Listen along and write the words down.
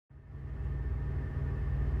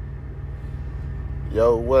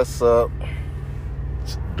Yo, what's up?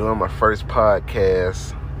 Doing my first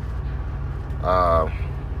podcast.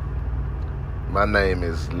 My name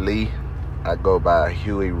is Lee. I go by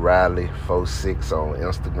Huey Riley 46 on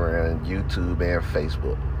Instagram, YouTube, and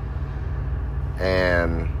Facebook.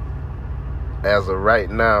 And as of right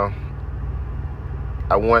now,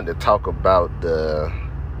 I wanted to talk about the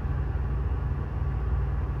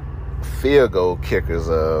field goal kickers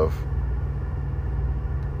of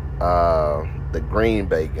the Green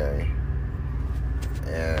Bay game.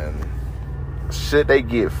 And should they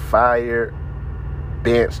get fired,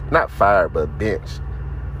 benched, not fired, but benched?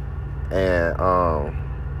 And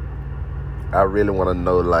I really want to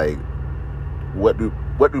know, like, what do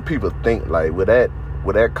people think? Like, would that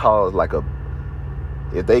cause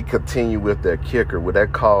if they continue with their kicker, would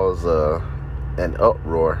that cause an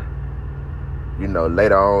uproar,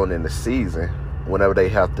 later on in the season, whenever they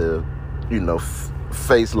have to,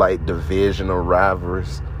 face like divisional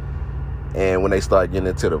rivalries, and when they start getting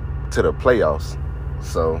into the playoffs.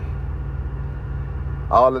 So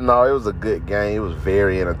all in all, it was a good game. It was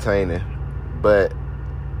very entertaining, but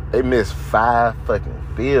they missed 5 fucking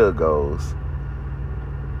field goals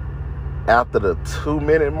after the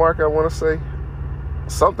 2-minute mark, I want to say,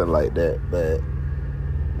 something like that. But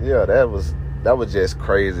yeah, that was just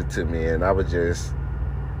crazy to me, and I was just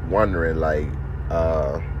wondering, like,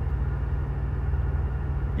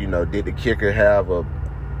 did the kicker have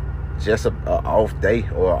just a off day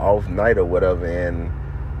or off night or whatever, and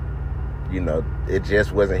it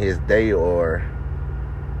just wasn't his day, or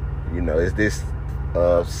is this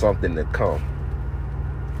something to come?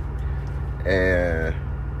 And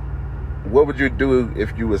what would you do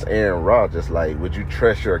if you was Aaron Rodgers? Like, would you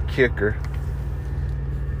trust your kicker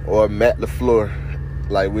or Matt LaFleur?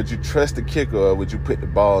 Like, would you trust the kicker, or would you put the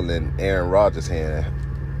ball in Aaron Rodgers' hand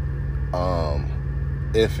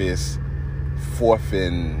if it's 4th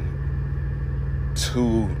and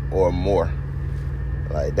 2 or more?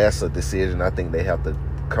 Like, that's a decision I think they have to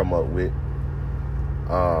come up with.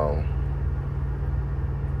 I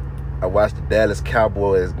watched the Dallas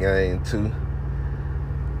Cowboys game too.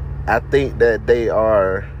 I think that they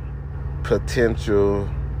are potential.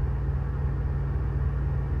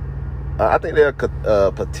 I think they're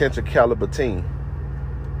a potential caliber team.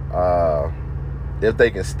 If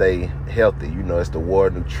they can stay healthy, it's the war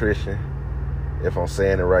of nutrition, if I'm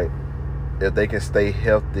saying it right. If they can stay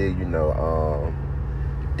healthy,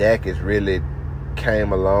 Dak has really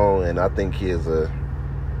came along, and I think he is a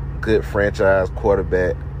good franchise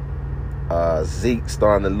quarterback. Zeke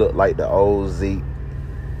starting to look like the old Zeke.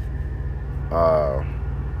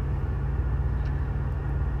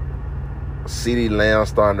 CeeDee Lamb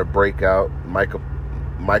starting to break out.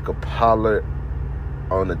 Michael Pollard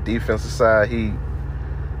on the defensive side, he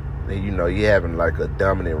having like a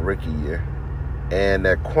dominant rookie year. And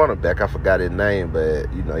that cornerback, I forgot his name, but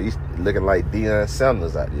he's looking like Deion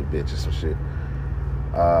Sanders out there, bitch, or some shit.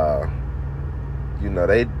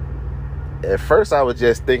 They at first I was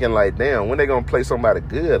just thinking like, damn, when they gonna play somebody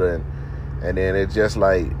good? And then it's just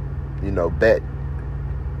like, back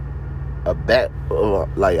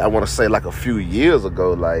like, I want to say like a few years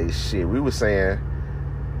ago, like, shit, we were saying,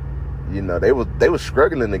 they were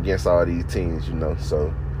struggling against all these teams,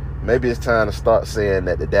 so maybe it's time to start saying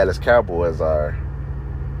that the Dallas Cowboys are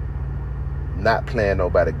not playing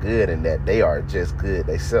nobody good, and that they are just good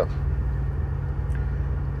themselves.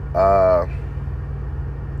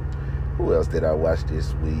 Who else did I watch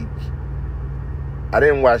this week? I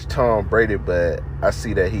didn't watch Tom Brady, but I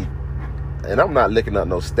see that and I'm not looking up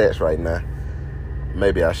no stats right now.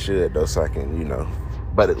 Maybe I should, though, so I can,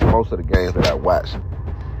 but it's most of the games that I watched.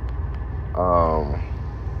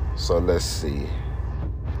 So let's see.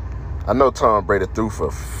 I know Tom Brady threw for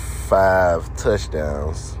 5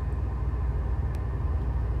 touchdowns,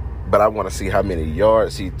 but I want to see how many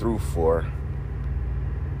yards he threw for.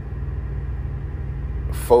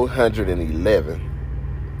 411.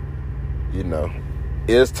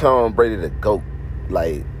 Is Tom Brady the GOAT,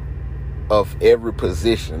 like, of every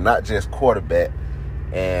position, not just quarterback?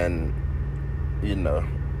 And,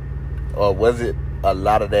 or was it a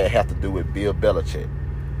lot of that have to do with Bill Belichick?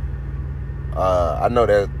 I know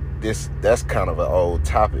that that's kind of an old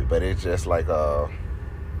topic, but it's just like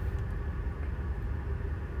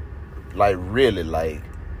really, like,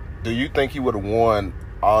 do you think he would have won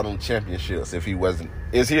all them championships if he wasn't?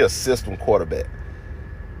 Is he a system quarterback?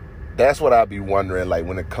 That's what I'd be wondering, like,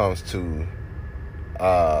 when it comes to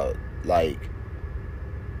like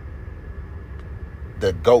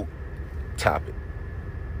the GOAT topic.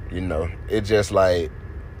 It's just like,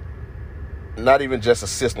 not even just a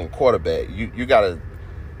system quarterback. You gotta,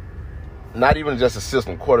 not even just a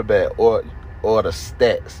system quarterback, or or the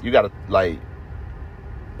stats. You gotta, like,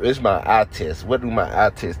 it's my eye test. What do my eye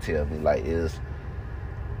test tell me? Like, is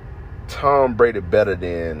Tom Brady better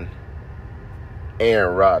than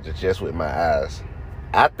Aaron Rodgers just with my eyes?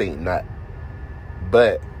 I think not.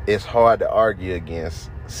 But it's hard to argue against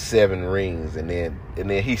 7 rings, and then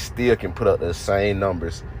he still can put up the same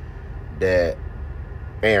numbers that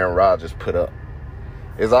Aaron Rodgers put up.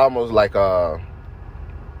 It's almost like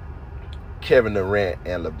Kevin Durant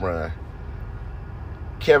and LeBron.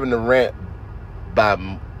 Kevin Durant,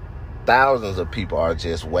 by thousands of people, are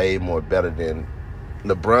just way more better than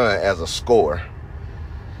LeBron as a scorer.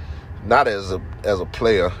 Not as a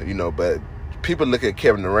player, you know, but people look at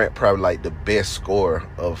Kevin Durant probably like the best scorer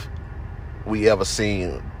of we ever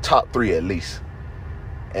seen, top 3 at least.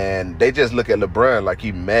 And they just look at LeBron like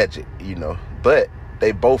he magic, you know. But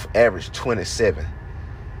they both average 27.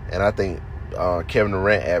 And I think Kevin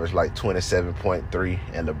Durant averaged like 27.3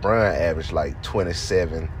 and LeBron averaged like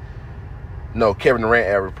 27. No, Kevin Durant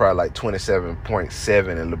averaged probably like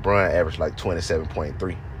 27.7 and LeBron averaged like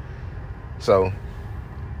 27.3. So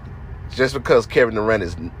just because Kevin Durant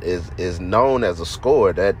is known as a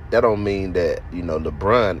scorer, that don't mean that, you know,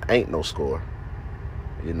 LeBron ain't no scorer.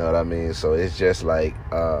 You know what I mean? So it's just like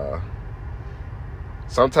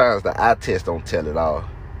sometimes the eye test don't tell it all.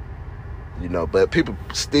 You know, but people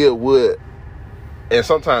still would, and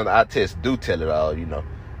sometimes the eye tests do tell it all, you know.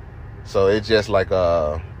 So it's just like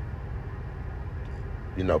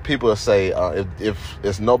you know, people will say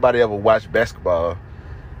if nobody ever watched basketball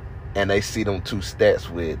and they see them 2 stats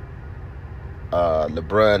with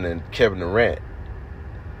LeBron and Kevin Durant,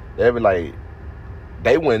 they'll be like,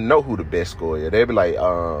 they wouldn't know who the best scorer is. They'd be like,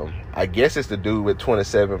 I guess it's the dude with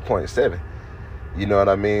 27.7. You know what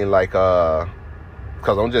I mean? Like,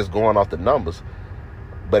 because I'm just going off the numbers.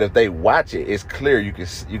 But if they watch it, it's clear. You can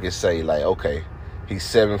say, like, okay, he's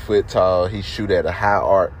 7 foot tall. He shoot at a high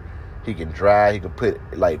arc. He can drive. He can put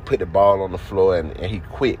the ball on the floor, and he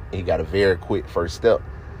quick. He got a very quick first step.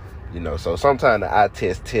 You know, so sometimes the eye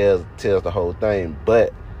test tells the whole thing.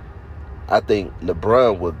 But I think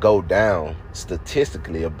LeBron would go down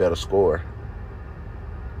statistically a better scorer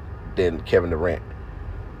than Kevin Durant.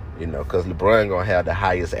 You know, because LeBron going to have the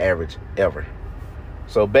highest average ever.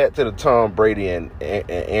 So back to the Tom Brady and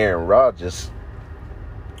Aaron Rodgers,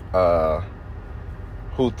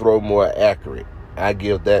 who throw more accurate. I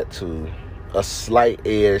give that to a slight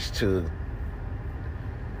edge to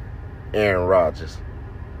Aaron Rodgers.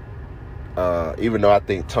 Even though I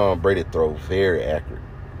think Tom Brady throws very accurate.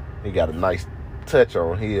 He got a nice touch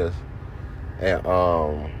on his. And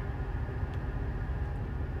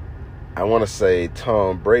I want to say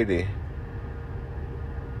Tom Brady,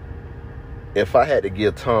 if I had to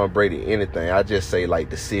give Tom Brady anything, I'd just say, like,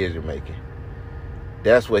 decision making.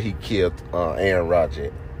 That's what he killed Aaron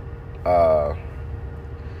Rodgers at.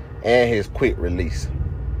 And his quick release.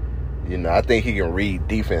 You know, I think he can read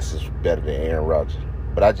defenses better than Aaron Rodgers.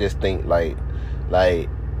 But I just think, like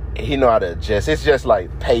he know how to adjust. It's just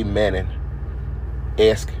like Peyton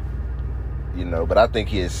Manning-esque. You know, but I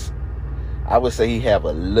think I would say he have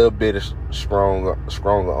a little bit of stronger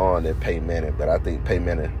arm than Peyton Manning. But I think Peyton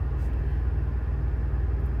Manning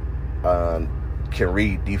can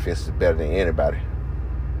read defenses better than anybody.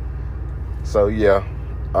 So, yeah.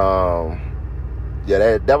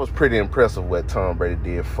 Yeah, that was pretty impressive what Tom Brady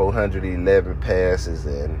did. 411 passes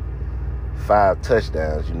and 5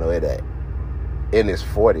 touchdowns. You know, in his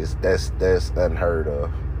 40s, that's unheard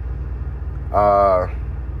of.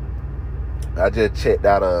 I just checked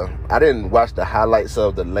out. I didn't watch the highlights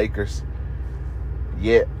of the Lakers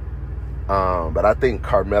yet, but I think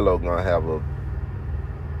Carmelo gonna have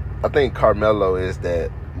I think Carmelo is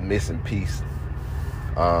that missing piece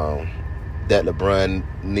that LeBron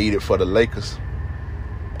needed for the Lakers.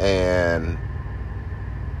 And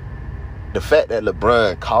the fact that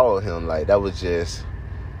LeBron called him, like, that was just,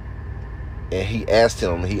 and he asked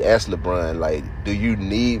LeBron, like, do you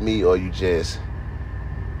need me or you just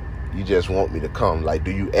want me to come? Like, do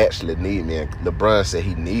you actually need me? And LeBron said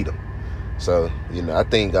he need him. So, you know, I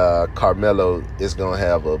think Carmelo is going to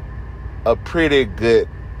have a pretty good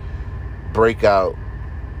breakout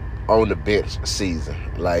on the bench season.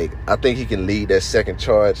 Like, I think he can lead that second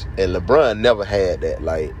charge, and LeBron never had that.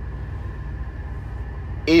 Like,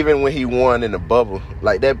 even when he won in the bubble,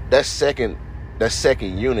 like that second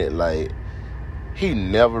unit, like, he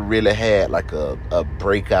never really had like a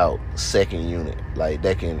breakout second unit, like,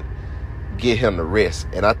 that can get him the rest.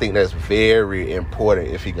 And I think that's very important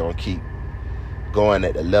if he gonna keep going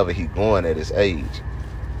at the level he going at his age.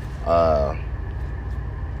 I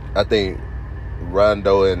think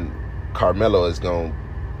Rondo and Carmelo is going to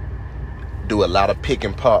do a lot of pick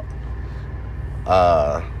and pop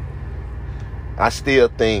I still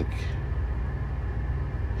think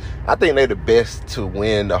they're the best to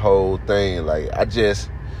win the whole thing. Like I just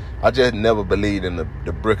never believed in the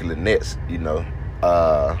Brooklyn Nets,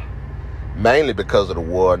 mainly because of the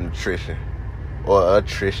war of nutrition or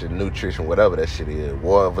nutrition, whatever that shit is.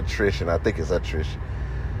 War of attrition, I think it's attrition.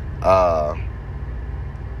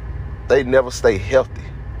 They never stay healthy,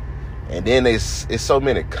 and then it's so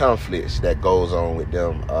many conflicts that goes on with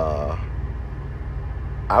them.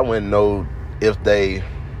 I wouldn't know if they,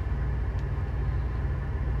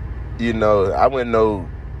 I wouldn't know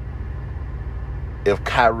if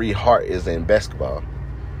Kyrie Hart is in basketball.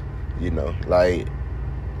 Like,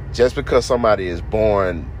 just because somebody is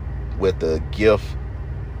born with a gift.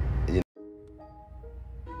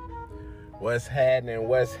 What's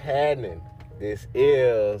happening? This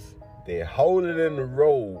is the Hold It in the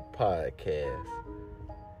Road podcast,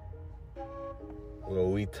 where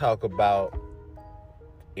we talk about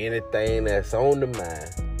anything that's on the mind.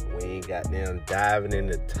 We ain't got them diving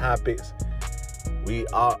into topics.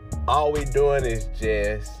 All we doing is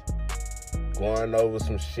just going over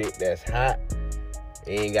some shit that's hot.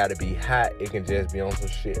 It ain't gotta be hot. It can just be on some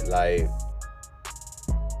shit like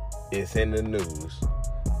it's in the news.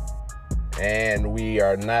 And we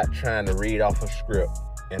are not trying to read off a script.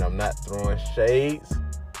 And I'm not throwing shades.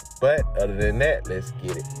 But other than that, let's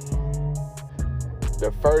get it.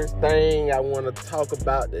 The first thing I want to talk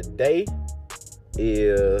about today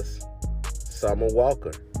is Summer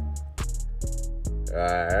Walker.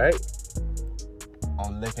 Alright.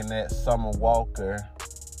 I'm looking at Summer Walker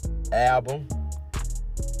album.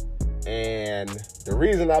 And the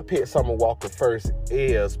reason I picked Summer Walker first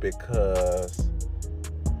is because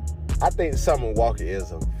I think Summer Walker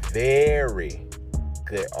is a very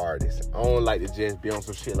good artist. I don't like to just be on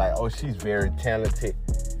some shit like, oh, she's very talented,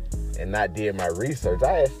 and not did my research.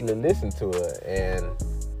 I actually listened to her, and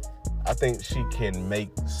I think she can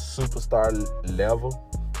make superstar level.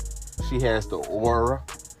 She has the aura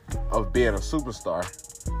of being a superstar,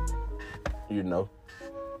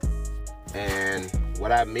 And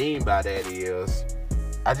what I mean by that is,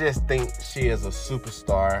 I just think she is a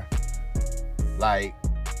superstar. Like,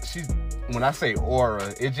 when I say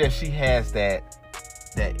aura, it's just she has that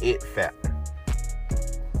it factor.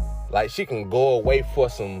 Like, she can go away for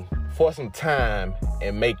some time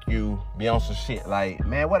and make you be on some shit like,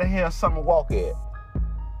 man, what the hell Summer Walker at?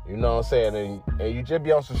 You know what I'm saying? And you just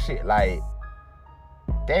be on some shit like,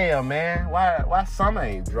 damn, man, why Summer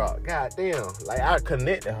ain't dropped? God damn. Like, I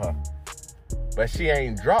connected her, but she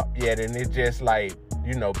ain't dropped yet. And it's just like,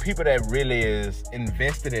 people that really is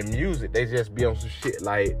invested in music, they just be on some shit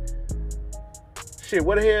like, shit,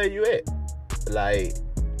 where the hell you at? Like,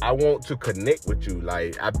 I want to connect with you.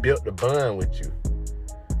 Like, I built the bond with you.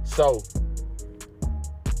 So,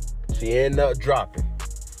 she ended up dropping.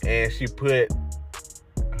 And she put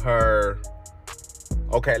her...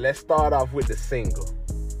 Okay, let's start off with the single.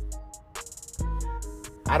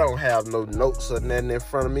 I don't have no notes or nothing in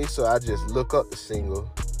front of me, so I just look up the single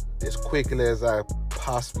as quickly as I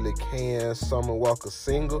possibly can. Summer Walker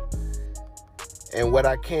single. And what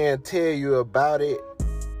I can tell you about it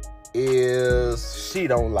is she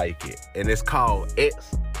don't like it. And it's called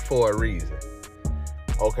X for a reason.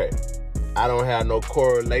 Okay. I don't have no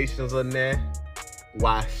correlations on that.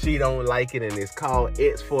 Why she don't like it, and it's called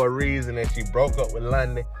X for a reason, and she broke up with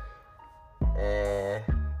London. And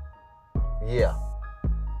yeah.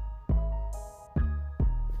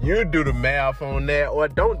 You do the math on that, or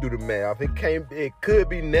don't do the math. It could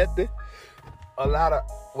be nothing.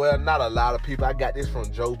 Not a lot of people. I got this from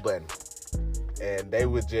Joe Budden. And they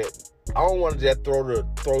would just, I don't want to just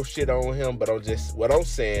throw shit on him, but what I'm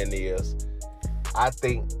saying is, I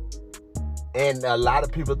think, and a lot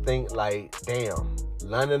of people think like, damn,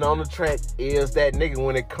 London on the Track is that nigga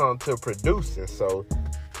when it comes to producing. So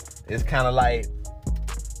it's kind of like,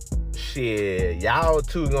 shit, y'all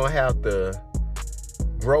two gonna have to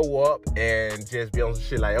grow up and just be on some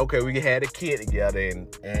shit like, okay, we had a kid together,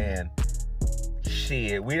 and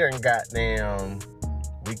shit, we done goddamn,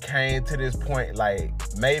 we came to this point like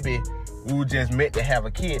maybe we were just meant to have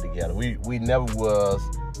a kid together. We never was,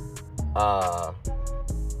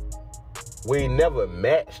 we never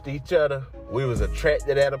matched each other. We was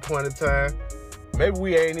attracted at a point in time. Maybe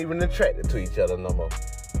we ain't even attracted to each other no more.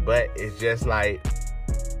 But it's just like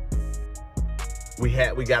we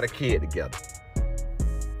got a kid together.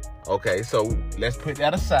 Okay, so let's put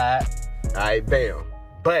that aside. All right, bam.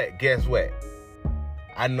 But guess what?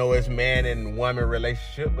 I know it's man and woman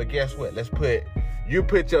relationship, but guess what? You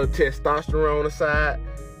put your testosterone aside,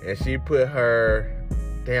 and she put her,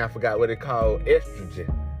 damn, I forgot what it called,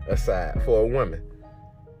 estrogen aside for a woman.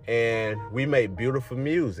 and we make beautiful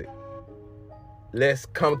music. Let's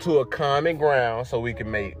come to a common ground so we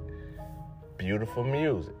can make beautiful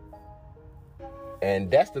music.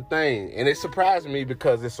 And that's the thing. And it surprised me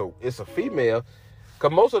because it's a female.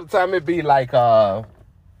 Because most of the time it be like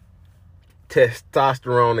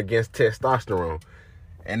testosterone against testosterone.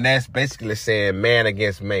 And that's basically saying man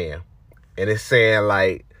against man. And it's saying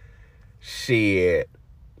like, shit,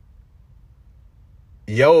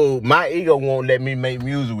 yo, my ego won't let me make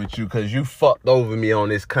music with you because you fucked over me on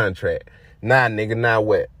this contract. Nah, nigga, now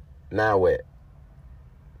what? Now what?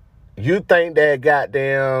 You think that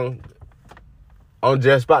goddamn, I'm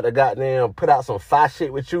just about to goddamn put out some fire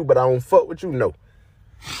shit with you, but I don't fuck with you? No.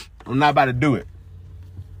 I'm not about to do it.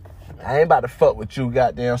 I ain't about to fuck with you,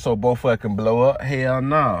 goddamn, so both of us can blow up. Hell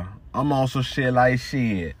no. I'm on some shit like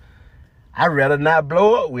shit. I'd rather not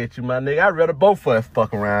blow up with you, my nigga. I'd rather both of us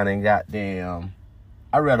fuck around and goddamn,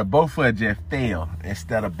 I'd rather both of us just fail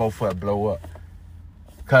instead of both of us blow up.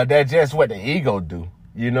 Cause that's just what the ego do.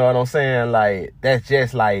 You know what I'm saying? Like, that's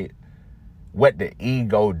just like what the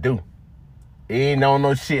ego do. It ain't on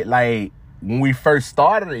no shit like when we first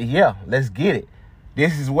started it, yeah, let's get it.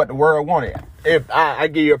 This is what the world wanted. If I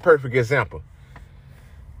give you a perfect example.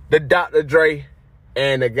 The Dr. Dre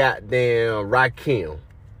and the goddamn Rakim.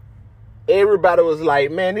 Everybody was like,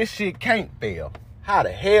 man, this shit can't fail. How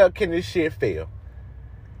the hell can this shit fail?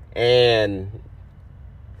 And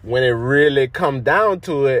when it really come down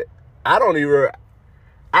to it, I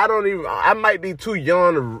might be too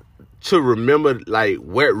young to remember like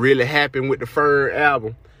what really happened with the Fern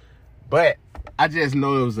album. But I just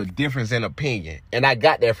know it was a difference in opinion. And I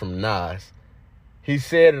got that from Nas. He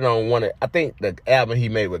said it on I think the album he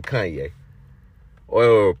made with Kanye.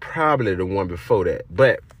 Or probably the one before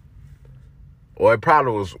that. Or it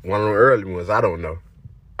probably was one of the early ones. I don't know.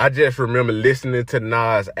 I just remember listening to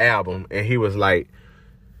Nas' album and he was like,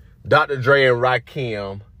 Dr. Dre and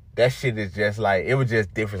Rakim, that shit is just like, it was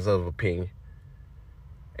just difference of opinion.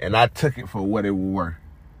 And I took it for what it were.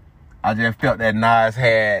 I just felt that Nas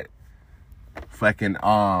had fucking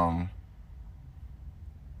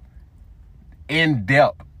in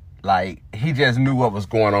depth, like he just knew what was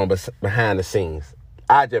going on behind the scenes.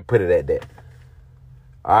 I just put it at that.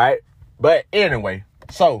 All right, but anyway,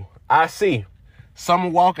 so I see Summer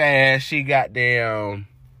Walker ass. She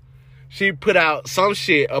put out some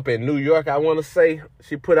shit up in New York. I want to say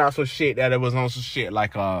she put out some shit that it was on some shit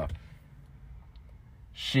like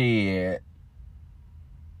shit.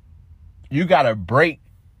 You gotta break.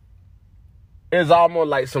 It's almost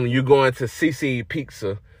like you going to CC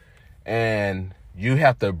Pizza and you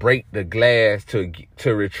have to break the glass to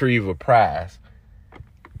retrieve a prize.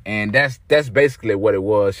 And that's basically what it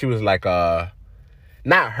was. She was like,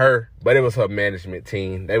 not her, but it was her management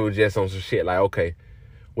team. They were just on some shit like, okay,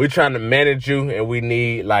 we're trying to manage you and we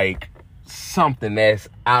need like something that's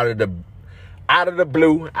out of the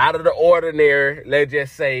blue, out of the ordinary. Let's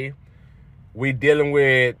just say we dealing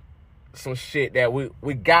with some shit that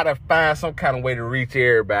we gotta find some kind of way to reach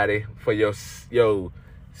everybody for your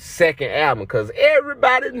second album. Cause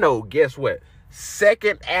everybody know, guess what?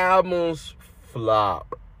 Second albums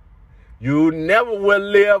flop. You never will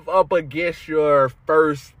live up against your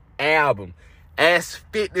first album. Ask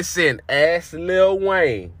 50 Cent, ask Lil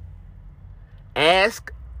Wayne,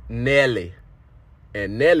 ask Nelly.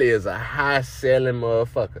 And Nelly is a high selling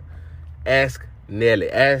motherfucker. Ask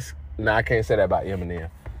Nelly. I can't say that about Eminem.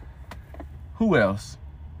 Who else?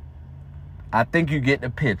 I think you get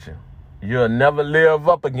the picture. You'll never live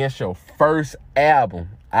up against your first album.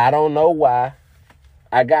 I don't know why.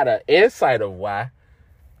 I got an insight of why.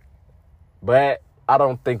 But I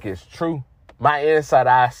don't think it's true. My insight,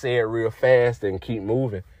 I say it real fast and keep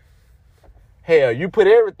moving. Hell, you put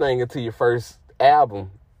everything into your first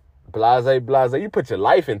album. Blase, blase. You put your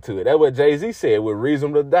life into it. That's what Jay-Z said with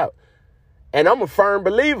Reasonable Doubt. And I'm a firm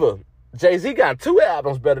believer. Jay-Z got 2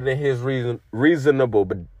 albums better than his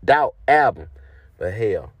Reasonable Doubt album. But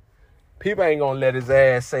hell, people ain't gonna let his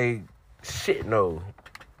ass say shit no.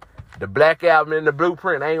 The Black Album and the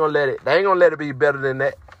Blueprint, they ain't gonna let it be better than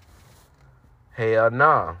that. Hell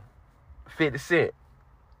nah. 50 Cent.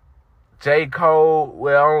 J.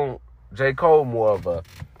 Cole, J. Cole more of a,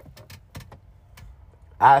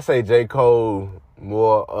 I say J. Cole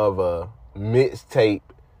more of a mixtape.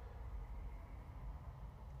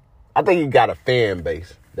 I think he got a fan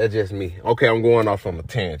base. That's just me. Okay, I'm going off on a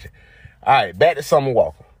tangent. All right, back to Summer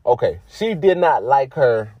Walker. Okay, she did not like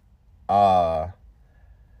her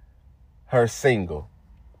single.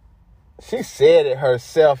 She said it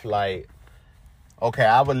herself like, okay,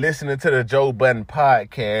 I was listening to the Joe Budden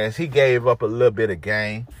podcast. He gave up a little bit of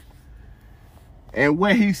game. And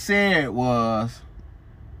what he said was,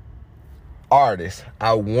 artists,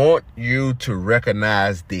 I want you to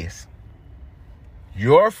recognize this.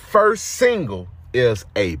 Your first single is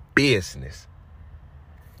a business.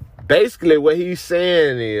 Basically, what he's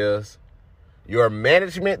saying is your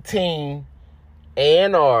management team,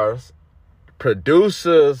 A&Rs,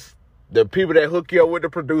 producers, the people that hook you up with the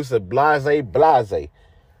producer, blase.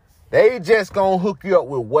 They just gonna hook you up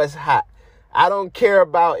with what's hot. I don't care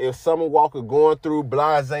about if Summer Walker going through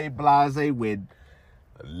blase with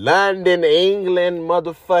London, England,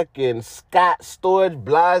 motherfucking Scott Storage,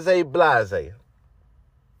 blase.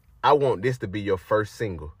 I want this to be your first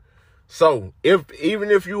single. So,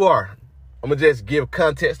 even if you are, I'm going to just give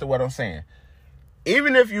context to what I'm saying.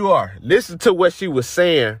 Even if you are, listen to what she was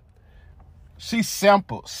saying. She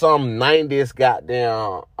sampled some 90s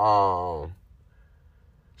goddamn,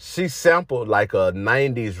 she sampled like a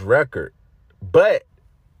 90s record. But,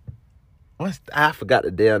 I forgot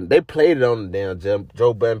they played it on the damn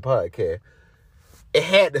Joe Budden podcast. It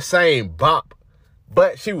had the same bop,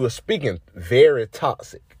 but she was speaking very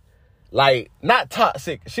toxic. Like, not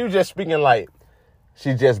toxic. She was just speaking like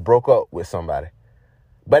she just broke up with somebody.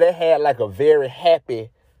 But it had like a very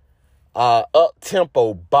happy,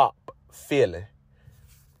 up-tempo bop feeling.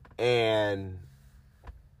 And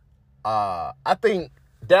I think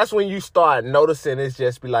that's when you start noticing it's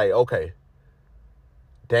just be like, okay,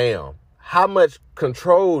 damn, how much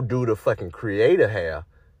control do the fucking creator have?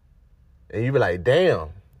 And you be like, damn,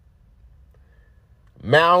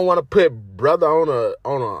 man, I don't want to put brother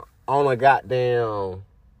on a goddamn,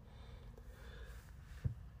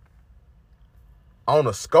 on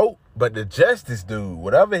a scope, but the Justice dude,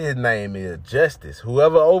 whatever his name is, Justice,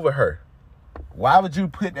 whoever over her, why would you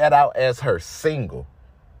put that out as her single?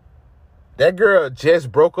 That girl just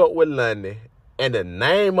broke up with London, and the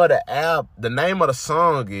name of the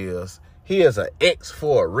song is He Is an Ex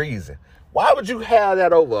for a Reason. Why would you have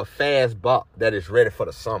that over a fast bop that is ready for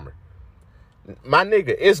the summer? My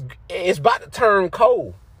nigga, it's about to turn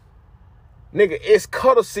cold. Nigga, it's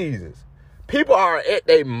cuddle seasons. People are at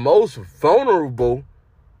their most vulnerable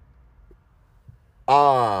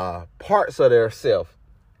parts of their self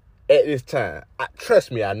at this time.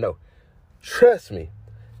 Trust me, I know. Trust me.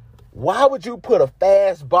 Why would you put a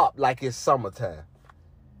fast bop like it's summertime?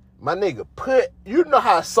 My nigga, you know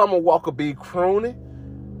how Summer Walker be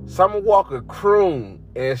crooning? Summer Walker croon,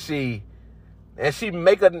 and she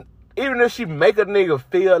make even if she make a nigga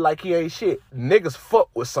feel like he ain't shit, niggas fuck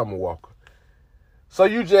with Summer Walker. So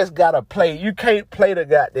you just gotta play. You can't play the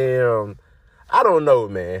goddamn, I don't know,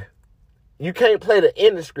 man. You can't play the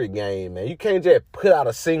industry game, man. You can't just put out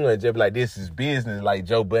a single and just be like, this is business, like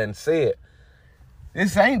Joe Budden said.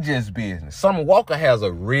 This ain't just business. Summer Walker has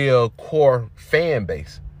a real core fan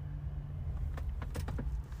base.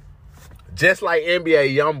 Just like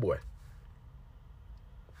NBA Youngboy.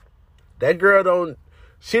 That girl don't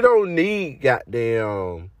need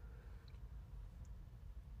goddamn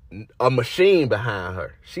a machine behind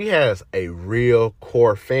her. She has a real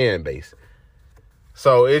core fan base.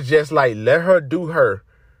 So it's just like, let her do her.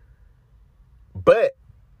 But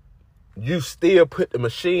you still put the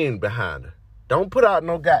machine behind her. Don't put out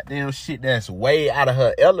no goddamn shit that's way out of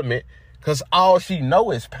her element, because all she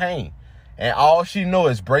know is pain. And all she know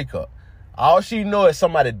is breakup. All she know is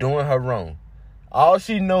somebody doing her wrong. All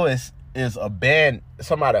she know is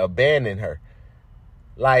somebody abandoning her.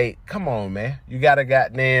 Like, come on, man. You gotta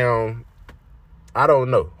goddamn, I don't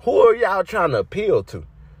know. Who are y'all trying to appeal to?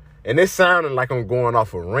 And it sounded like I'm going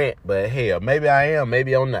off a rant, but hell, maybe I am,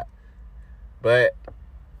 maybe I'm not. But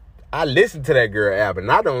I listened to that girl album.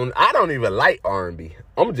 I don't even like R&B.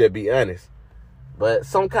 I'm gonna just be honest. But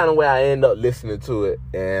some kind of way I end up listening to it,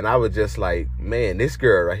 and I was just like, man, this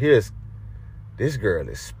girl right here this girl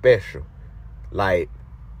is special. Like,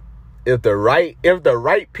 if the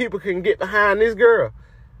right people can get behind this girl,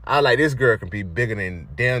 this girl can be bigger than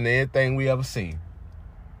damn near anything we ever seen.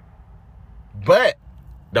 But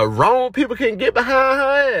the wrong people can get behind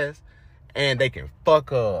her ass, and they can fuck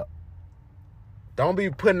her up. Don't be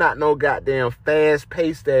putting out no goddamn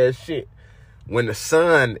fast-paced ass shit when the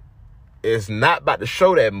sun is not about to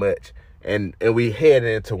show that much, and we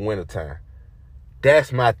heading into wintertime.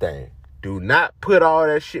 That's my thing. Do not put all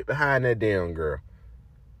that shit behind that damn girl.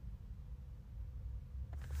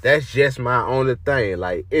 That's just my only thing.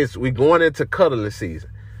 Like, we going into cuddling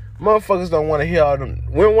season. Motherfuckers don't want to hear all them.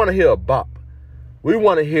 We don't want to hear a bop. We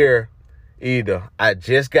want to hear either I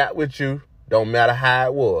just got with you, don't matter how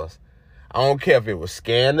it was. I don't care if it was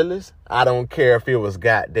scandalous. I don't care if it was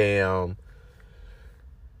goddamn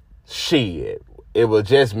shit. It was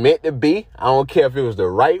just meant to be. I don't care if it was the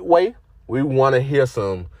right way. We want to hear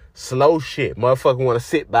some slow shit. Motherfucker want to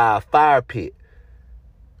sit by a fire pit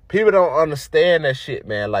People don't understand that shit,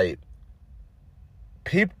 man. Like,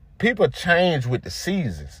 people change with the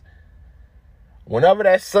seasons. Whenever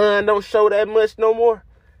that sun don't show that much no more,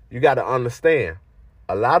 you got to understand.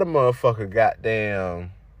 A lot of motherfuckers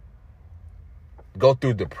goddamn go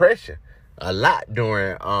through depression a lot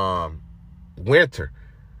during winter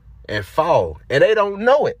and fall, and they don't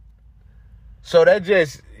know it. So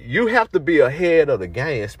you have to be ahead of the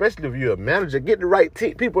game, especially if you're a manager. Get the right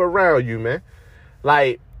people around you, man.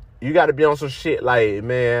 Like, you got to be on some shit like,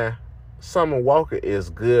 man, Summer Walker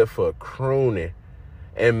is good for crooning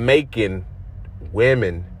and making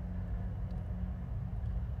women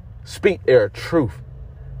speak their truth.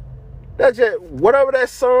 That just, whatever that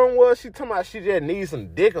song was, she talking about she just needs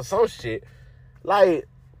some dick or some shit. Like,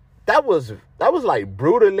 that was like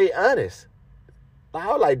brutally honest. Like,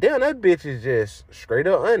 I was like, damn, that bitch is just straight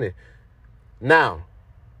up honest. Now,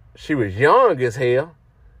 she was young as hell.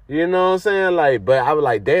 You know what I'm saying? Like, but I was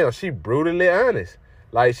like, damn, she brutally honest.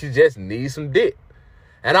 Like, she just needs some dick.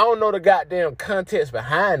 And I don't know the goddamn context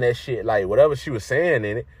behind that shit. Like, whatever she was saying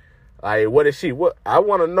in it. Like, what I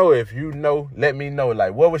want to know, if you know, let me know.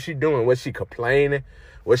 Like, what was she doing? Was she complaining?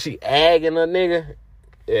 Was she agging a nigga?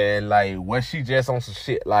 And, like, was she just on some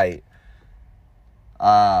shit, like,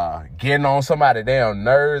 getting on somebody's damn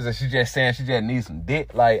nerves, and she just saying she just needs some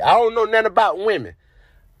dick? Like, I don't know nothing about women.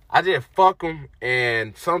 I just fuck them,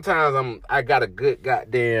 and sometimes I got a good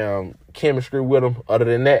goddamn chemistry with them. Other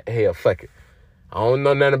than that, hell, fuck it. I don't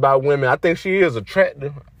know nothing about women. I think she is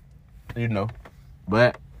attractive, you know,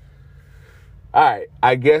 but... All right,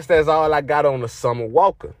 I guess that's all I got on the Summer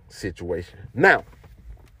Walker situation. Now,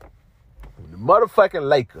 the motherfucking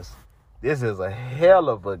Lakers. This is a hell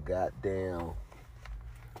of a goddamn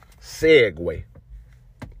segue.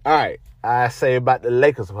 All right, I say about the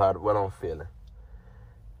Lakers part, what I'm feeling.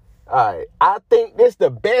 All right, I think this the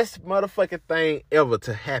best motherfucking thing ever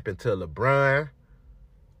to happen to LeBron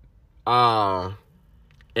and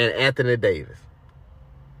Anthony Davis.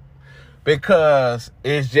 Because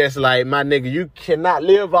it's just like, my nigga, you cannot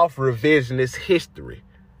live off revisionist history.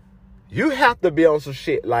 You have to be on some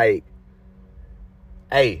shit like,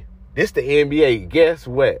 hey, this the NBA. Guess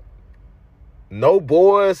what? No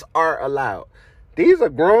boys are allowed. These are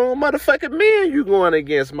grown motherfucking men you going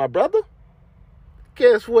against, my brother.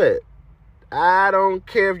 Guess what? I don't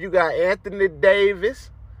care if you got Anthony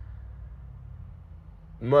Davis,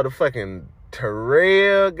 motherfucking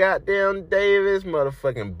Terrell goddamn Davis,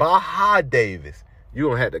 motherfucking Baja Davis. You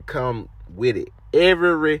gonna have to come with it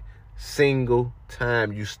every single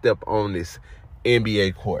time you step on this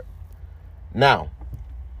NBA court. Now,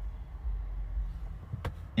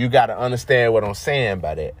 you gotta understand what I'm saying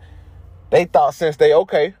by that. They thought since they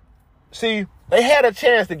had a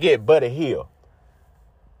chance to get Buddy Hield.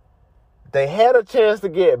 They had a chance to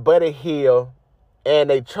get Buddy Hield, and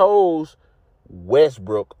they chose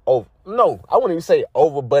Westbrook over. No, I wouldn't even say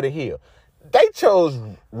over Buddy Hield. They chose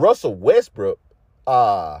Russell Westbrook.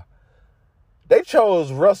 They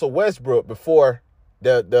chose Russell Westbrook before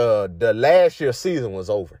the last year's season was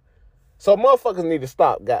over. So motherfuckers need to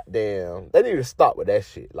stop. Goddamn, they need to stop with that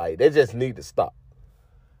shit. Like, they just need to stop.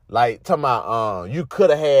 Like, talking about you could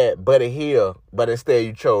have had Buddy Hield, but instead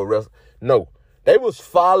you chose Russell. No, they was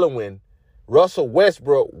following Russell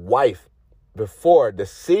Westbrook's wife before the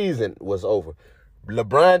season was over.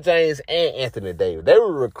 LeBron James and Anthony Davis. They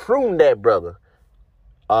were recruiting that brother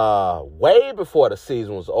way before the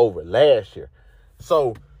season was over last year.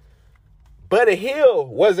 So, Buddy Hield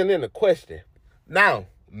wasn't in the question. Now,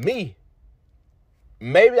 maybe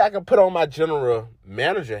I can put on my general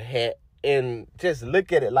manager hat and just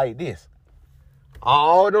look at it like this.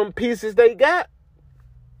 All them pieces they got,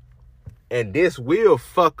 and this will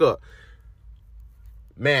fuck up.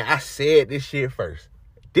 Man, I said this shit first.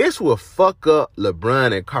 This will fuck up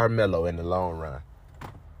LeBron and Carmelo in the long run.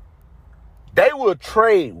 They will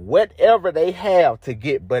trade whatever they have to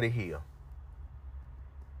get Buddy Hield.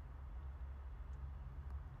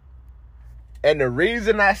 And the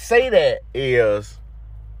reason I say that is,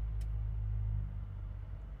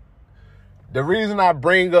 the reason I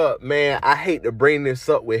bring up, man, I hate to bring this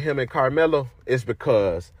up with him and Carmelo, is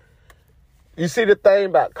because, you see, the thing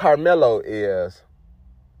about Carmelo is,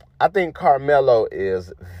 I think Carmelo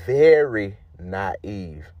is very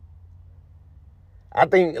naive. I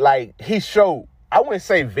think, like, he showed, I wouldn't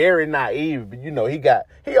say very naive, but, you know, he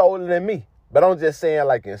older than me. But I'm just saying,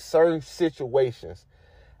 like, in certain situations,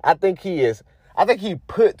 I think he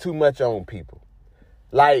put too much on people.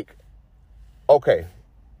 Like, okay,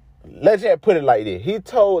 let's just put it like this. He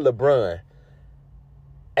told LeBron,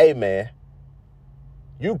 hey, man,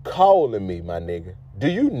 you calling me, my nigga. Do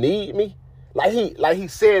you need me? Like he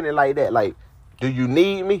said it like that. Like, do you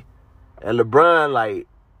need me? And LeBron like,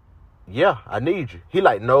 yeah, I need you. He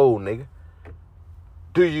like, no, nigga.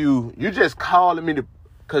 You just calling me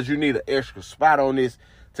because you need an extra spot on this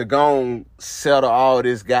to go and settle all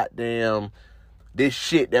this goddamn, this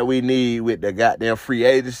shit that we need with the goddamn free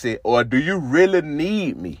agency, or do you really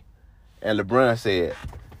need me? And LeBron said,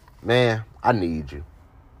 man, I need you.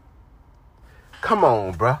 Come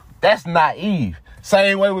on, bro. That's naive.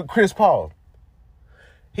 Same way with Chris Paul.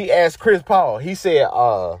 He asked Chris Paul. He said,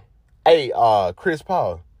 hey, Chris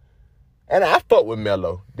Paul. And I fuck with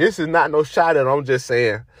Melo. This is not no shot at him. I'm just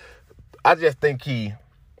saying. I just think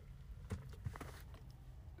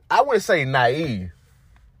I wouldn't say naive.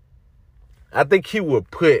 I think he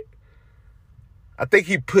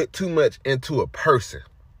put too much into a person.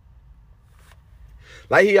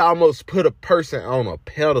 Like he almost put a person on a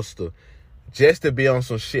pedestal just to be on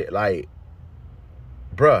some shit. Like,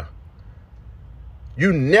 bruh,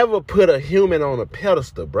 you never put a human on a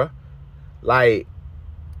pedestal, bruh. Like,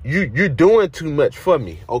 you're doing too much for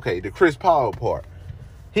me. Okay, the Chris Paul part.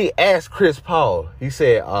 He asked Chris Paul, he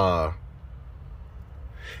said,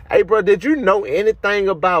 hey, bro, did you know anything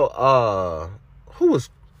about who was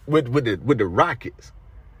with the Rockets?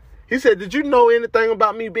 He said, did you know anything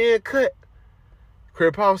about me being cut?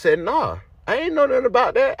 Chris Paul said, nah, I ain't know nothing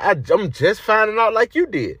about that. I'm just finding out like you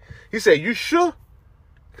did. He said, you sure?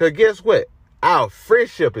 Because guess what? Our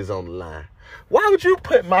friendship is on the line. Why would you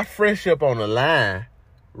put my friendship on the line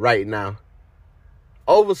right now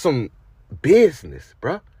over some business,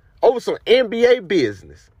 bro? Over some NBA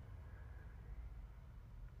business.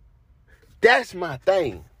 That's my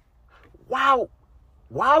thing. Why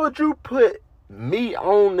would you put me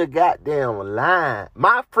on the goddamn line,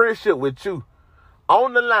 my friendship with you,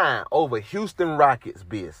 on the line over Houston Rockets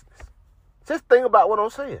business? Just think about what I'm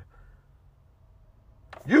saying.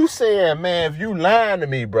 You saying, man, if you lying to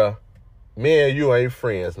me, bro, me and you ain't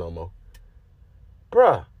friends no more.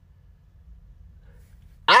 Bruh.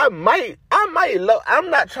 I'm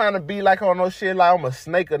not trying to be like on no shit like I'm a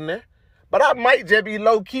snake in there. But I might just be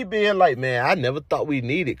low-key being like, man, I never thought we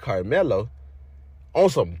needed Carmelo on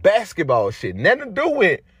some basketball shit. Nothing to do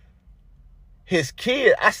with his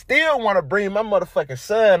kid. I still want to bring my motherfucking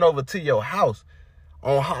son over to your house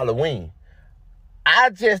on Halloween.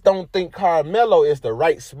 I just don't think Carmelo is the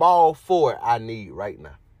right small forward I need right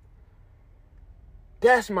now.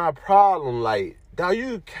 That's my problem. Like, dog,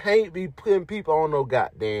 you can't be putting people on no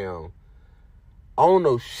goddamn, on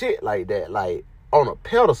no shit like that, like, on a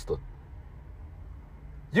pedestal.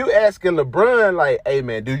 You asking LeBron, like, hey,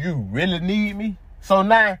 man, do you really need me? So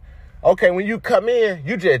now, okay, when you come in,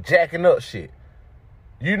 you just jacking up shit.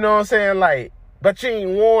 You know what I'm saying? Like, but you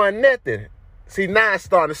ain't won nothing. See, now it's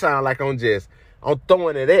starting to sound like I'm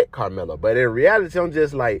throwing it at Carmelo. But in reality, I'm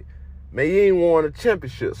just like, man, you ain't won a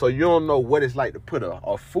championship, so you don't know what it's like to put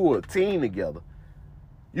a full team together.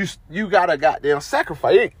 You gotta goddamn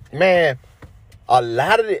sacrifice it. Man, a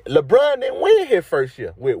lot of it, LeBron didn't win his first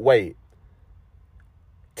year with Wade.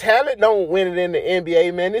 Talent don't win it in the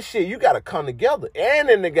NBA, man. This shit, you gotta come together. And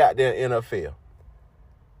in the goddamn NFL.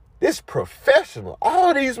 This professional.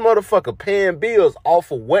 All these motherfuckers paying bills off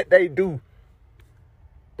of what they do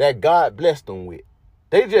that God blessed them with.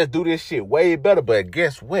 They just do this shit way better, but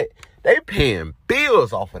guess what? They paying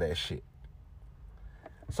bills off of that shit.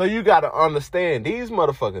 So you got to understand, these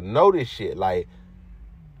motherfuckers know this shit. Like,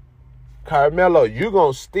 Carmelo, you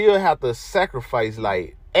going to still have to sacrifice,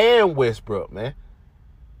 like, and Westbrook, man.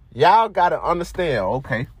 Y'all got to understand,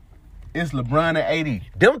 okay, it's LeBron and AD.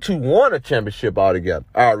 Them two won a championship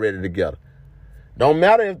already together. Don't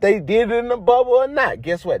matter if they did it in the bubble or not.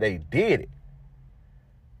 Guess what? They did it.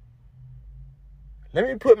 Let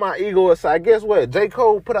me put my ego aside. Guess what? J.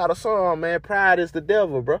 Cole put out a song, man. Pride is the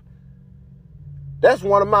devil, bro. That's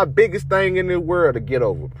one of my biggest things in this world to get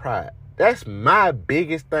over. Pride. That's my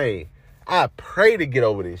biggest thing. I pray to get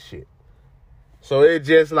over this shit. So it's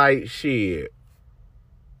just like, shit.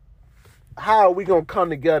 How are we going to come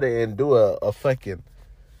together and do a fucking...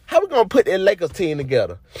 How we going to put that Lakers team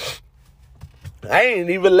together? I ain't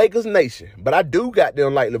even Lakers nation. But I do got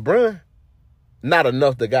them like LeBron. Not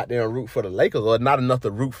enough to goddamn root for the Lakers or not enough to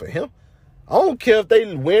root for him. I don't care if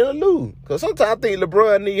they win or lose. Because sometimes I think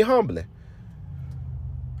LeBron need humbling.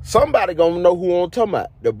 Somebody gonna know who I'm talking about.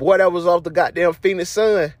 The boy that was off the goddamn Phoenix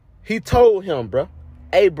Sun, he told him, bro,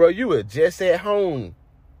 hey, bro, you were just at home.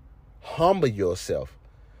 Humble yourself.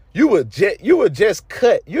 You were just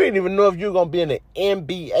cut. You didn't even know if you were gonna be in the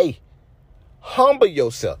NBA. Humble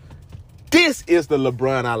yourself. This is the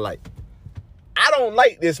LeBron I like. I don't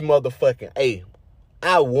like this motherfucking, hey,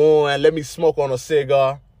 I won. Let me smoke on a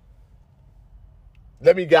cigar.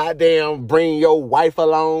 Let me goddamn bring your wife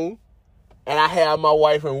along. and I have my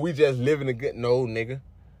wife and we just living a good no, nigga.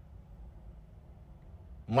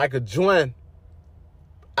 Michael Jordan,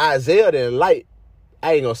 Isaiah didn't like.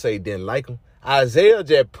 I ain't gonna say didn't like him. Isaiah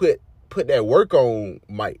just put that work on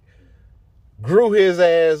Mike. Grew his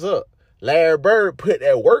ass up. Larry Bird put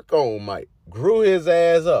that work on Mike. Grew his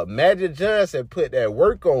ass up. Magic Johnson put that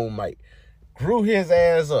work on Mike. Grew his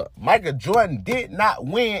ass up. Michael Jordan did not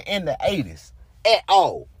win in the 80s at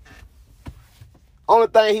all. Only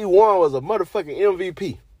thing he won was a motherfucking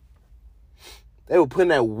MVP. They were putting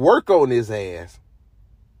that work on his ass.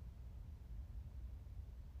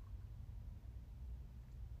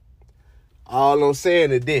 All I'm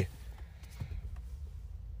saying is this.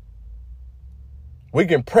 We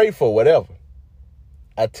can pray for whatever.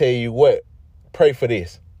 I tell you what, pray for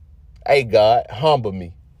this. Hey, God, humble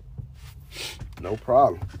me. No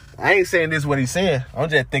problem. I ain't saying this is what he's saying. I'm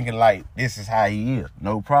just thinking like this is how he is.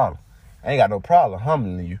 No problem. I ain't got no problem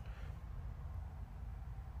humbling you.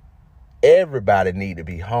 Everybody need to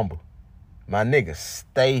be humble. My nigga,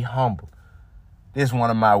 stay humble. This is one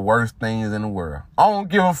of my worst things in the world. I don't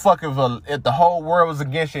give a fuck if the whole world was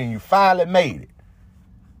against you and you finally made it.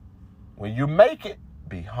 When you make it,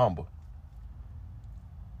 be humble.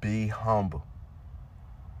 Be humble.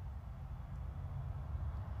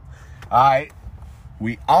 All right.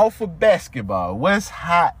 We off for basketball. What's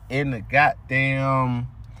hot in the goddamn...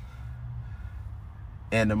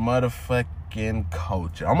 in the motherfucking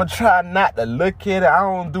culture? I'm going to try not to look at it. I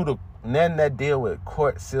don't do nothing that deal with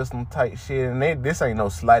court system type shit. And this ain't no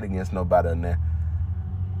slight against nobody in there.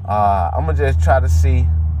 I'm going to just try to see.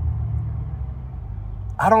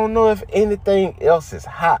 I don't know if anything else is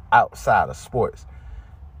hot outside of sports.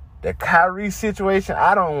 The Kyrie situation,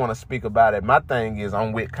 I don't want to speak about it. My thing is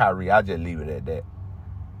I'm with Kyrie. I'll just leave it at that.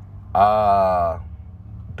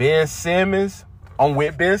 Ben Simmons, I'm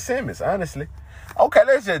with Ben Simmons, honestly. Okay,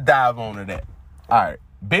 let's just dive on to that. All right,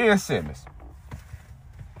 Ben Simmons.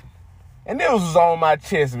 And this was on my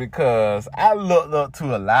chest because I looked up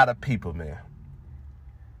to a lot of people, man.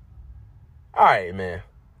 All right, man.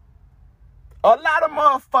 A lot of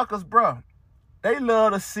motherfuckers, bro, they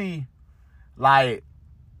love to see, like,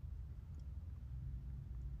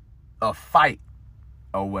 a fight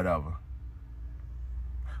or whatever.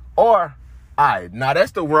 Or, all right, now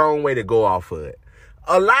that's the wrong way to go off of it.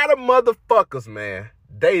 A lot of motherfuckers, man,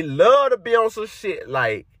 they love to be on some shit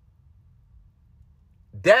like,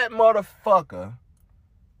 that motherfucker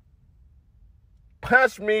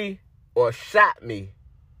punched me or shot me.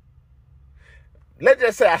 Let's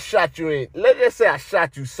just say I shot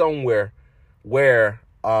you somewhere where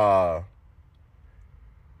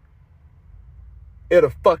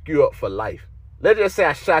it'll fuck you up for life. Let's just say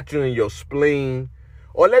I shot you in your spleen.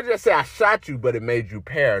 Or let's just say I shot you, but it made you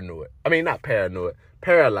paranoid. I mean, not paranoid,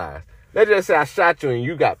 paralyzed. Let's just say I shot you and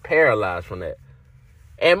you got paralyzed from that.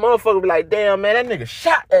 And motherfucker be like, damn, man, that nigga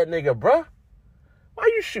shot that nigga, bro.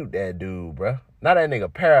 Why you shoot that dude, bro? Now that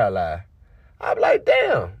nigga paralyzed. I be like,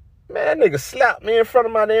 damn, man, that nigga slapped me in front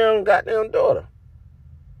of my damn goddamn daughter.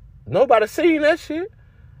 Nobody seen that shit.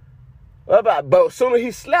 But as soon as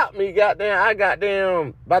he slapped me, by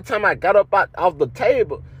the time I got up off the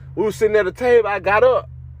table, we was sitting at the table, I got up.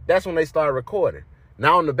 That's when they started recording.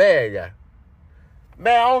 Now I'm the bad guy.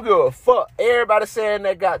 Man, I don't give a fuck. Everybody saying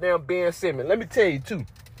that goddamn Ben Simmons. Let me tell you, too.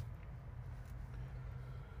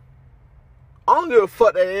 I don't give a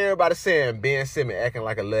fuck that everybody saying Ben Simmons acting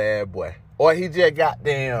like a little ass boy. Or he just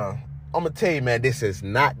goddamn... I'm going to tell you, man, this is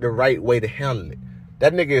not the right way to handle it.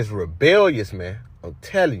 That nigga is rebellious, man. I'm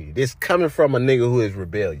telling you. This coming from a nigga who is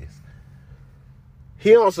rebellious.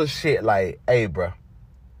 He on some shit like, hey, bro.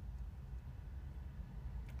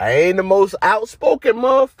 I ain't the most outspoken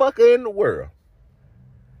motherfucker in the world.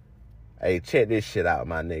 Hey, check this shit out,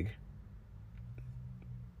 my nigga.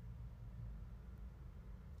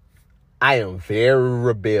 I am very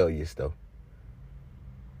rebellious, though.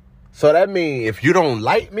 So that means if you don't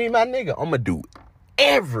like me, my nigga, I'm going to do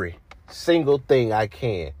every single thing I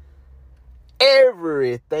can.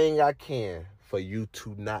 Everything I can for you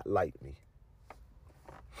to not like me.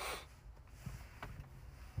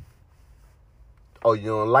 Oh, you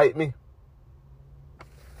don't like me?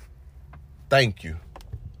 Thank you.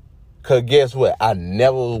 Cause guess what? I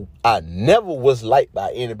never was liked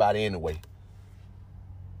by anybody anyway.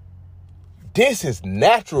 This is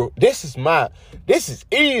natural. This is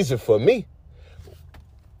easy for me.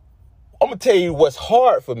 I'm gonna tell you what's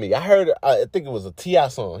hard for me. I think it was a T.I.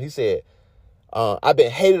 song. He said, I've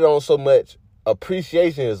been hated on so much.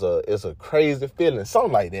 Appreciation is a crazy feeling.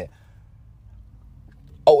 Something like that.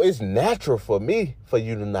 Oh, it's natural for me for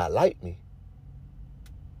you to not like me.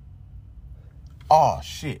 Oh,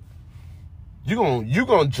 shit. You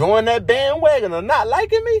gonna join that bandwagon of not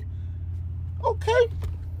liking me? Okay.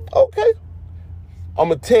 I'm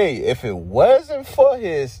gonna tell you, if it wasn't for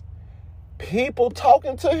his people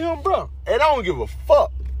talking to him, bro, and I don't give a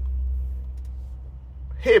fuck.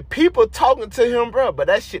 His people talking to him, bro, but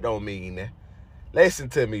that shit don't mean that. Listen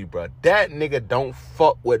to me, bro. That nigga don't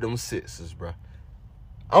fuck with them Sixers, bro.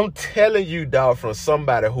 I'm telling you, dog, from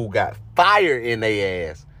somebody who got fire in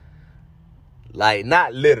their ass. Like,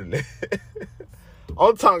 not literally.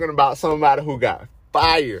 I'm talking about somebody who got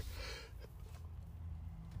fire.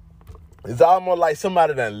 It's almost like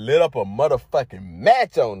somebody done lit up a motherfucking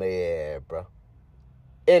match on their ass, bro.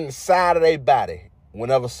 Inside of their body,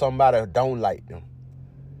 whenever somebody don't like them.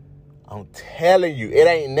 I'm telling you, it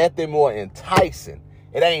ain't nothing more enticing.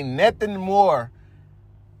 It ain't nothing more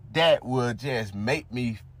that will just make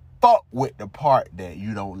me fuck with the part that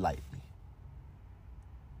you don't like me.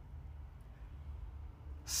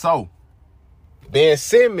 So, Ben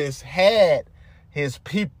Simmons had his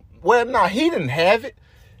people. Well, nah, he didn't have it.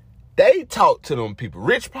 They talked to them people.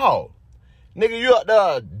 Rich Paul. Nigga, you up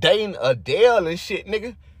there dating Adele and shit,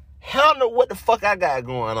 nigga. Handle what the fuck I got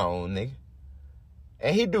going on, nigga.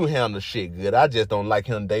 And he do handle shit good. I just don't like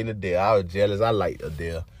him dating Adele. I was jealous. I liked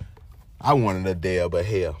Adele. I wanted Adele, but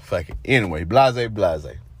hell, fuck it. Anyway, blase.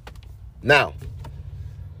 Now,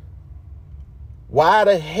 why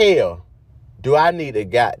the hell do I need to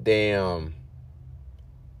goddamn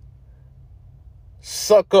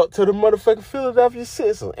suck up to the motherfucking Philadelphia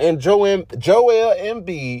Sixers and Joel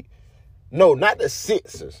Embiid? No, not the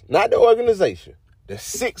Sixers. Not the organization. The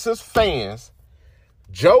Sixers fans.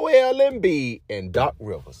 Joel Embiid and Doc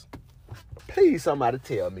Rivers. Please, somebody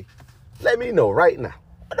tell me. Let me know right now.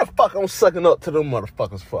 What the fuck I'm sucking up to them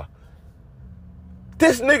motherfuckers for?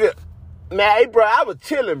 This nigga, man, hey, bro, I was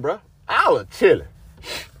chilling, bro.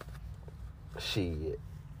 Shit.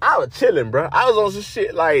 I was chilling, bro. I was on some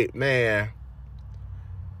shit like, man,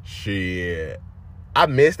 shit. I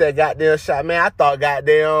missed that goddamn shot, man. I thought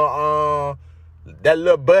goddamn, that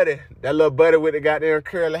little buddy with the goddamn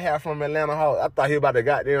curly hair from Atlanta Hawks, I thought he was about to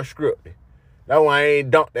goddamn script me. That one I ain't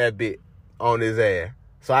dunked that bit on his ass.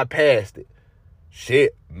 So I passed it.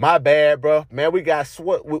 Shit, my bad, bro. Man, we got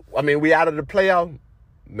swept. We out of the playoff.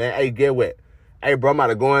 Man, hey, get what? Hey, bro, I'm about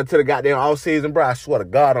to go into the goddamn all season, bro. I swear to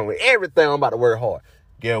God on everything, I'm about to work hard.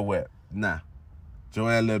 Get what? Nah.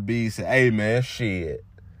 Joel Embiid said, hey, man, shit.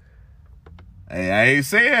 Hey, I ain't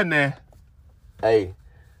saying that. Hey.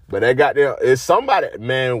 But that goddamn, it's somebody,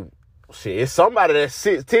 man, shit, it's somebody that's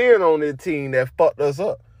 6'10" on this team that fucked us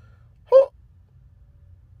up. Who?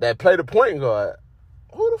 That play the point guard.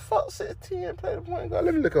 Who the fuck 6'10" play the point guard?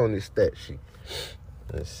 Let me look on this stat sheet.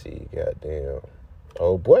 Let's see, goddamn.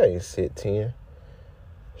 Oh, boy, ain't 6'10".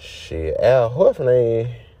 Shit, Al Horford,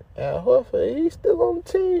 he's still on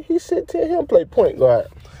the team. He's 6'10", he'll play point guard.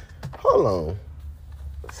 Hold on.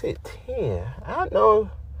 6'10", I know.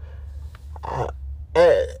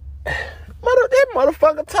 That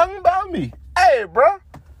motherfucker talking about me. Hey, bro.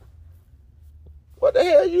 What the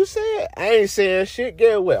hell you said? I ain't saying shit.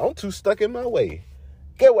 Get what? I'm too stuck in my way.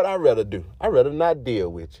 Get what I'd rather do? I'd rather not deal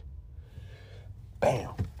with you. Bam.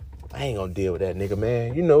 I ain't gonna deal with that nigga,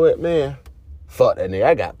 man. You know what, man? Fuck that nigga.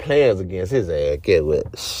 I got plans against his ass. Get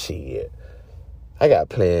what? Shit. I got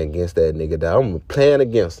plans against that nigga, dog. I'm playing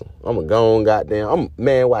against him. I'm gonna go on goddamn. I'm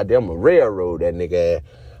gonna railroad that nigga ass.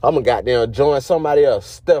 I'm gonna goddamn join somebody else.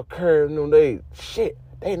 Steph Curry,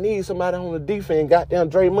 they need somebody on the defense. Goddamn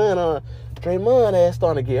Draymond ass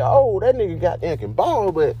starting to get old. That nigga goddamn can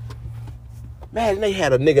ball, but man, they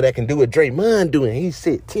had a nigga that can do what Draymond doing. He's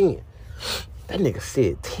 6'10". That nigga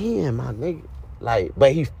 6'10", my nigga. Like,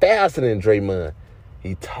 but he faster than Draymond.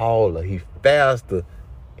 He taller. He faster.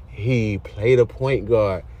 He played a point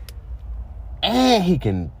guard. And he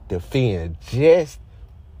can defend just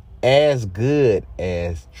as good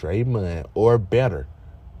as Draymond or better.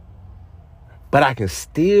 But I can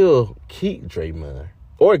still keep Draymond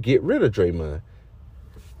or get rid of Draymond.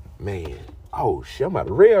 Man, oh shit, I'm about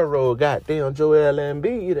to railroad goddamn Joel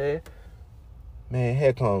Embiid there. Man,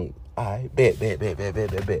 heck on. All right, bet.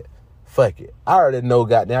 Fuck it. I already know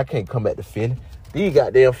goddamn I can't come back to Philly. These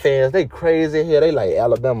goddamn fans, they crazy here. They like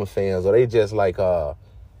Alabama fans, or they just like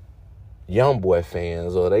young boy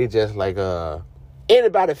fans, or they just like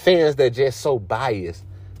anybody fans that just so biased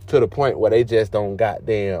to the point where they just don't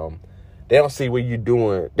goddamn, they don't see what you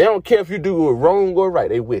doing. They don't care if you do it wrong or right.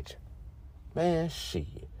 They with you. Man,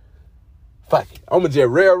 shit. Fuck it. I'm going to just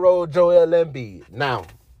railroad Joel Embiid. Now,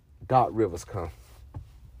 Doc Rivers come.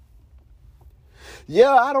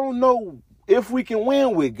 Yeah, I don't know if we can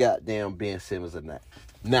win with goddamn Ben Simmons or not.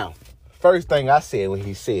 Now, first thing I said when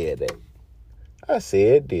he said that, I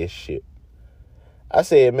said this shit. I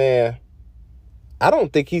said, man, I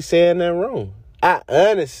don't think he's saying that wrong. I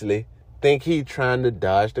honestly think he trying to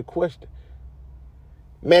dodge the question.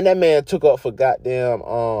 Man, that man took up for goddamn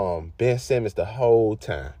Ben Simmons the whole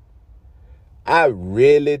time. I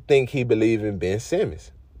really think he believed in Ben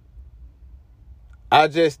Simmons. I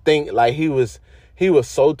just think like he was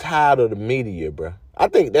so tired of the media, bro. I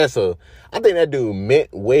think that dude meant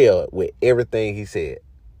well with everything he said.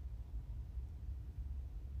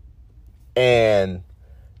 And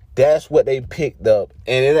that's what they picked up.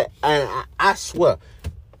 And I swear,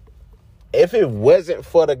 if it wasn't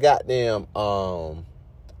for the goddamn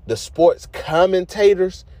the sports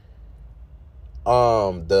commentators,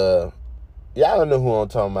 y'all know who I'm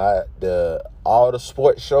talking about, all the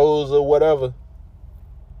sports shows or whatever,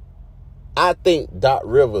 I think Doc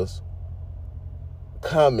Rivers'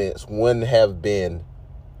 comments wouldn't have been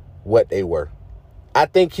what they were. I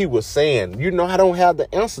think he was saying, I don't have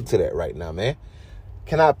the answer to that right now, man.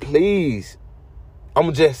 Can I please?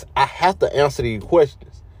 I have to answer these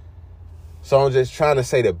questions. So I'm just trying to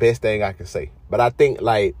say the best thing I can say. But I think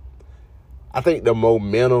the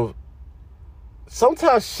momentum,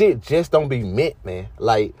 sometimes shit just don't be meant, man.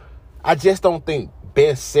 Like, I just don't think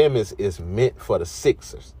Ben Simmons is meant for the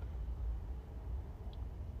Sixers.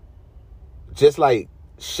 Just like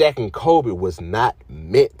Shaq and Kobe was not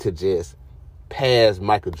meant to just pass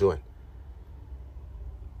Michael Jordan.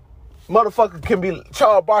 Motherfucker can be,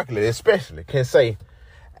 Charles Barkley especially, can say,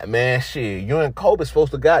 man, shit, you and Kobe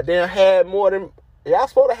supposed to goddamn had more than, y'all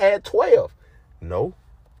supposed to had 12. No.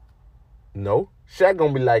 Shaq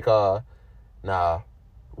gonna be like, nah,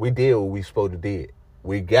 we did what we supposed to did.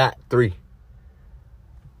 We got 3.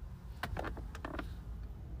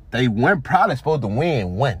 They weren't probably supposed to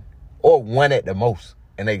win 1. Or 1 at the most.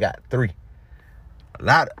 And they got 3.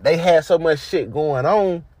 They had so much shit going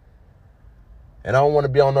on. And I don't want to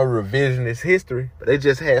be on no revisionist history. But they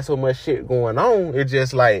just had so much shit going on. It's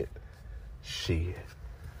just like, shit.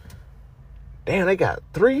 Damn, they got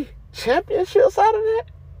 3 championships out of that?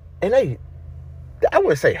 And I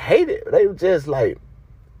wouldn't say hate it. They were just like,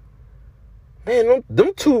 man,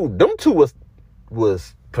 them two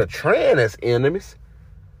was portraying as enemies.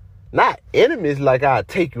 Not enemies like I'll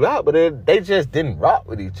take you out, but they just didn't rock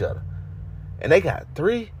with each other. And they got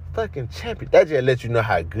 3 fucking champions. That just lets you know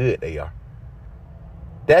how good they are.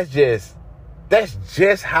 That's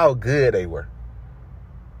just how good they were.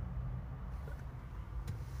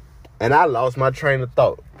 And I lost my train of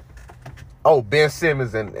thought. Oh, Ben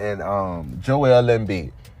Simmons and Joel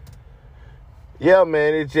Embiid. Yeah,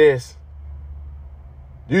 man, it just,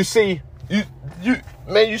 you see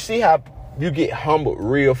how you get humbled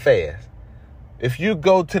real fast. If you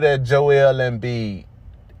go to that Joel Embiid,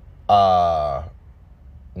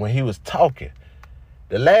 when he was talking,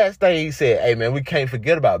 the last thing he said, hey, man, we can't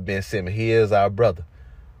forget about Ben Simmons. He is our brother.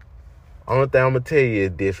 Only thing I'm going to tell you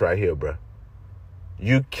is this right here, bro.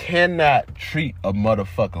 You cannot treat a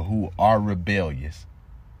motherfucker who are rebellious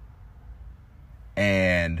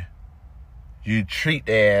and you treat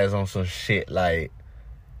their ass on some shit like,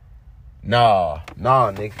 nah,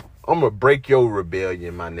 nigga. I'm gonna break your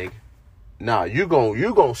rebellion, my nigga. Nah, you gonna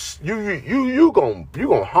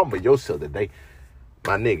humble yourself today,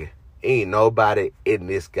 my nigga. Ain't nobody in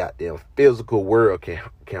this goddamn physical world can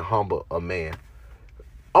humble a man.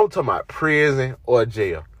 I'm talking about prison or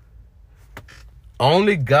jail.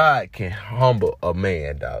 Only God can humble a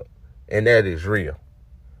man, dog. And that is real.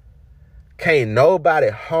 Can't nobody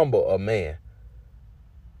humble a man.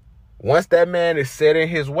 Once that man is set in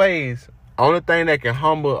his ways, only thing that can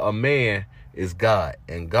humble a man is God.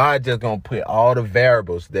 And God just gonna put all the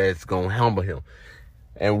variables that's gonna humble him.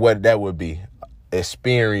 And what that would be: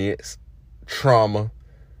 experience, trauma,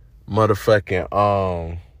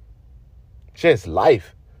 motherfucking, just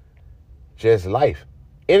life. Just life.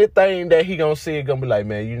 Anything that he gonna see, gonna be like,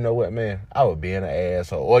 man, you know what, man? I was being an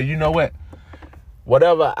asshole. Or you know what?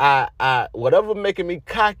 Whatever whatever making me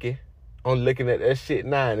cocky, I'm looking at that shit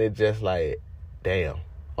now and it's just like, damn.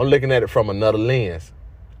 I'm looking at it from another lens.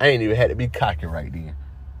 I ain't even had to be cocky right then.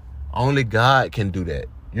 Only God can do that.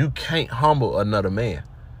 You can't humble another man.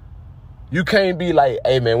 You can't be like,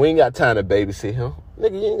 hey, man, we ain't got time to babysit him.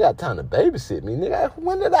 Nigga, you ain't got time to babysit me. Nigga,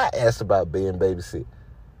 when did I ask about being babysit?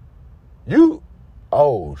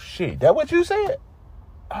 Oh, shit. That what you said?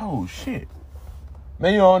 Oh, shit.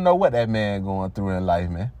 Man, you don't know what that man going through in life,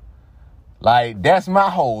 man. Like, that's my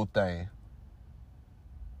whole thing.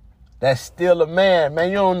 That's still a man, man.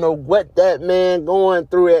 You don't know what that man going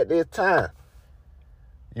through at this time.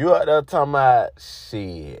 You out there talking about,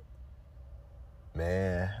 shit.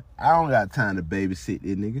 Man, I don't got time to babysit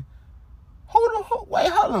this nigga. Wait,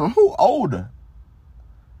 hold on. Who older?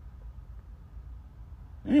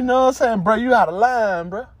 You know what I'm saying, bro? You out of line,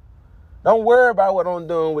 bro. Don't worry about what I'm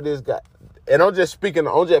doing with this guy. And I'm just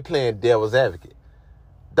playing devil's advocate.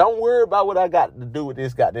 Don't worry about what I got to do with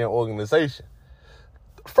this goddamn organization.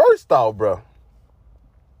 First off, bro,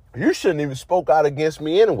 you shouldn't even spoke out against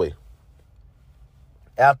me anyway.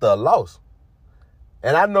 After a loss.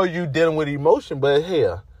 And I know you dealing with emotion, but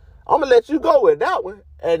hell, I'm going to let you go with that one.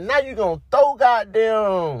 And now you going to throw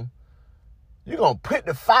goddamn, you going to put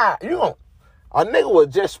the fire, a nigga was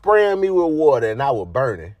just spraying me with water and I was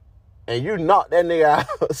burning. And you knocked that nigga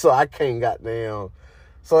out so I can't goddamn,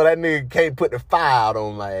 so that nigga can't put the fire out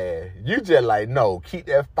on my ass. You just like, no, keep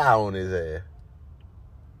that fire on his ass.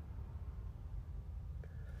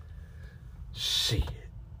 Shit.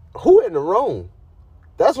 Who in the wrong?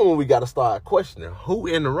 That's when we got to start questioning. Who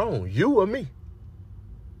in the wrong? You or me?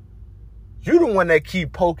 You the one that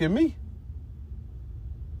keep poking me.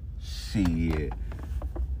 Shit.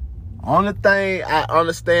 Only thing, I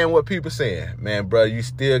understand what people saying. Man, bro, you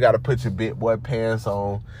still got to put your big boy pants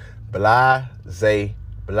on. Blase.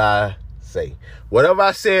 Whatever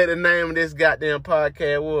I said the name of this goddamn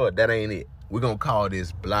podcast was, that ain't it. We're going to call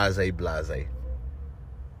this Blase.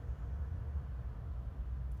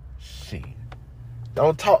 Shit.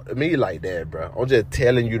 Don't talk to me like that, bro. I'm just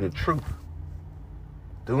telling you the truth.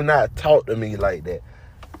 Do not talk to me like that.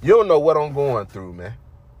 You don't know what I'm going through, man.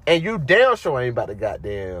 And you damn sure ain't about to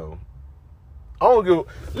goddamn... I don't give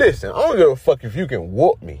a fuck if you can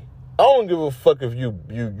whoop me. I don't give a fuck if you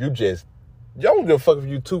just... I don't give a fuck if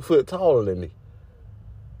you 2 foot taller than me.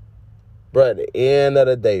 Bro, at the end of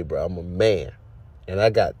the day, bro, I'm a man. And I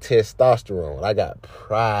got testosterone. I got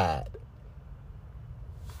pride.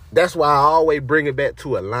 That's why I always bring it back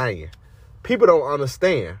to a lion. People don't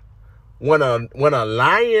understand. When a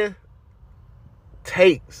lion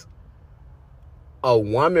takes a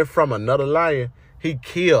woman from another lion, he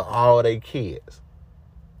kill all their kids.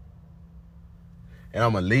 And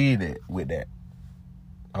I'm going to leave it with that.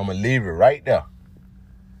 I'm going to leave it right there.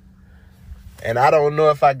 And I don't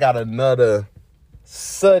know if I got another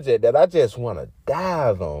subject that I just want to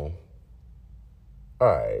dive on. All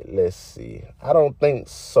right, let's see. I don't think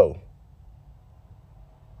so.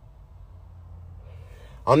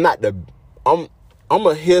 I'm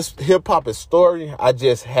a hip-hop historian. I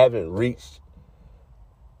just haven't reached.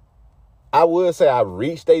 I would say I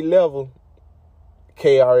reached a level,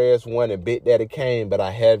 KRS-One and Big Daddy Kane, but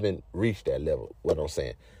I haven't reached that level, what I'm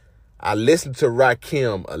saying. I listened to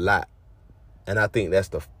Rakim a lot, and I think that's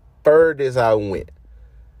the furthest I went.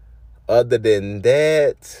 Other than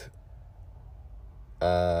that,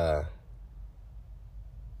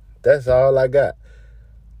 that's all I got.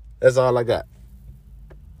 That's all I got.